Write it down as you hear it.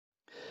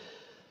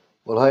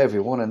Well, hi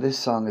everyone, and this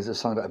song is a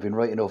song that I've been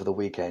writing over the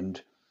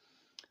weekend,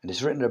 and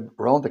it's written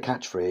around the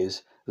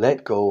catchphrase,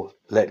 let go,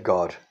 let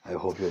God. I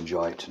hope you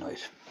enjoy it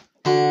tonight.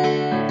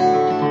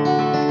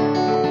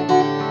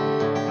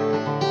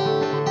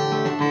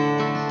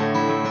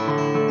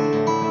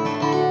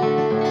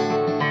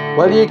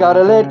 Well, you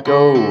gotta let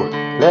go,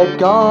 let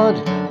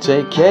God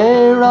take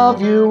care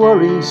of your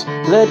worries.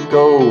 Let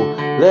go,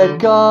 let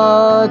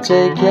God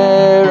take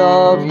care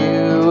of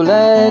you.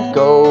 Let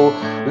go,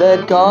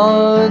 let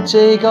God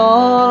take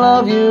all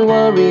of your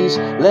worries.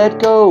 Let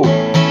go,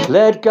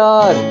 let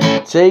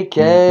God take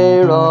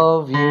care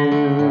of you.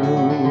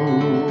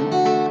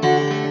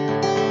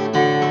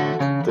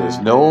 There's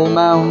no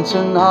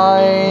mountain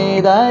high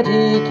that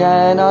he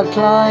cannot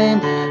climb,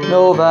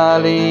 no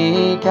valley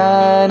he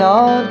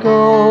cannot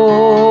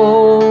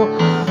go,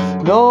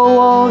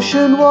 no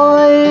ocean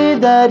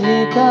wide that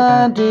he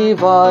can't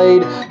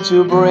divide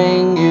to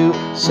bring you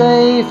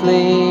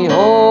safely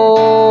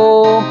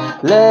home.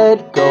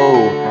 Let go,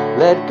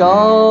 let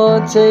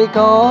God take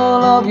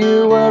all of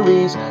your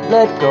worries.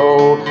 Let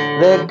go,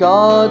 let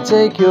God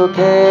take your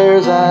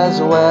cares as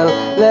well.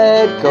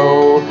 Let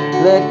go,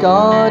 let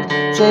God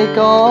take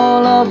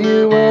all of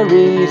your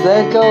worries.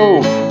 Let go,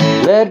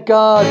 let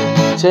God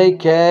take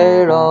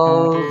care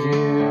of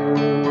you.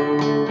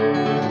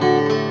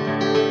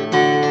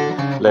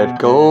 Let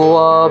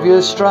go of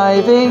your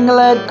striving,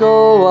 let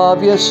go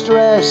of your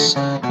stress.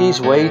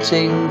 He's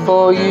waiting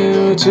for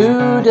you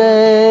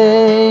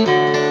today.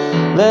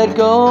 Let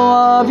go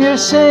of your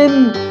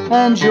sin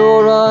and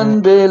your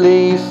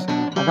unbelief.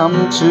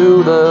 Come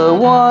to the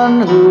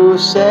one who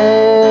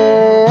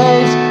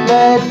saves.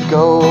 Let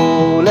go,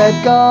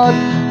 let God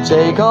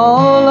take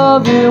all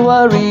of your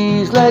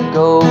worries. Let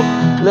go,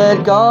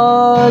 let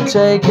God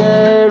take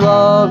care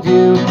of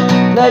you.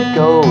 Let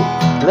go,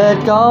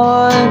 let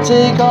God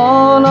take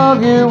all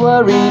of your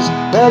worries.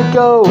 Let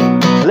go,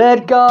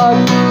 let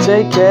God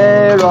take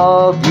care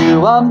of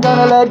you. I'm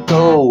gonna let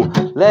go,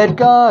 let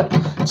God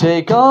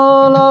take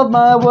all of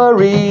my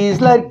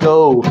worries. Let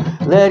go,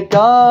 let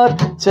God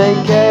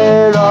take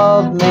care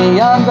of me.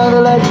 I'm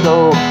gonna let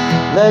go,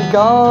 let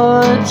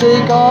God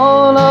take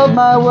all of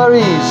my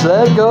worries.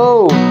 Let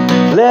go,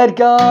 let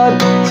God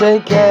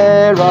take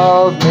care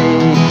of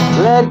me.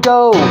 Let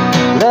go,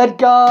 let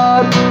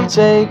God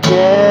take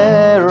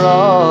care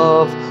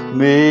of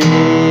me.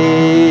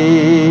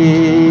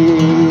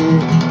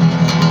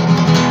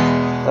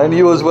 And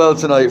you as well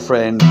tonight,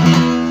 friend.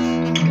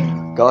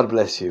 God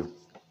bless you.